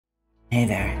Hey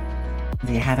there.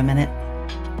 Do you have a minute?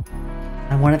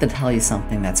 I wanted to tell you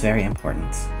something that's very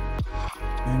important.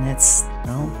 And it's,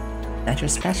 well, that you're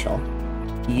special.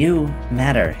 You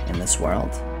matter in this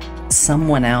world.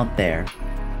 Someone out there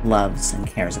loves and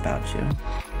cares about you.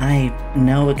 I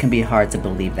know it can be hard to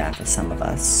believe that for some of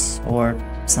us, or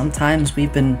sometimes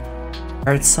we've been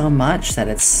hurt so much that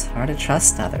it's hard to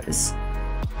trust others.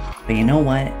 But you know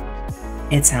what?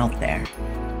 It's out there.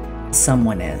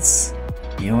 Someone is.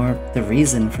 You're the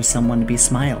reason for someone to be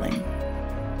smiling.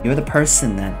 You're the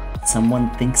person that someone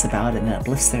thinks about and it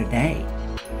uplifts their day.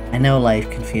 I know life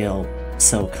can feel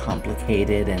so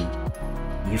complicated and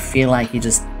you feel like you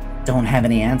just don't have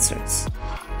any answers.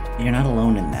 You're not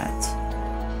alone in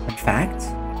that. In fact,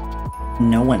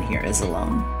 no one here is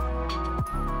alone.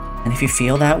 And if you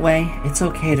feel that way, it's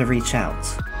okay to reach out.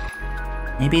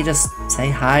 Maybe just say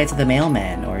hi to the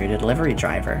mailman or your delivery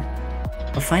driver.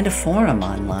 Or find a forum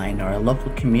online or a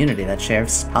local community that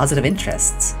shares positive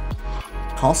interests.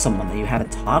 Call someone that you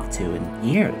haven't talked to in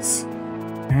years.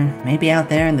 Or maybe out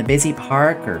there in the busy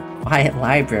park or quiet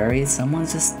library,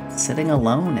 someone's just sitting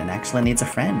alone and actually needs a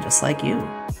friend just like you.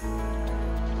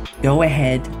 Go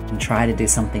ahead and try to do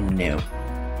something new.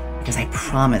 Because I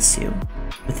promise you,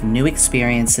 with new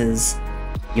experiences,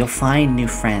 you'll find new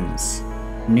friends,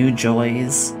 new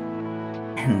joys,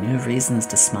 and new reasons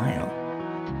to smile.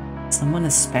 Someone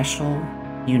as special,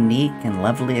 unique, and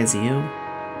lovely as you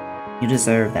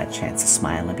deserve that chance to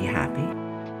smile and be happy.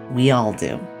 We all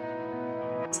do.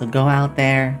 So go out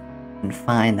there and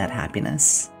find that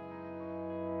happiness.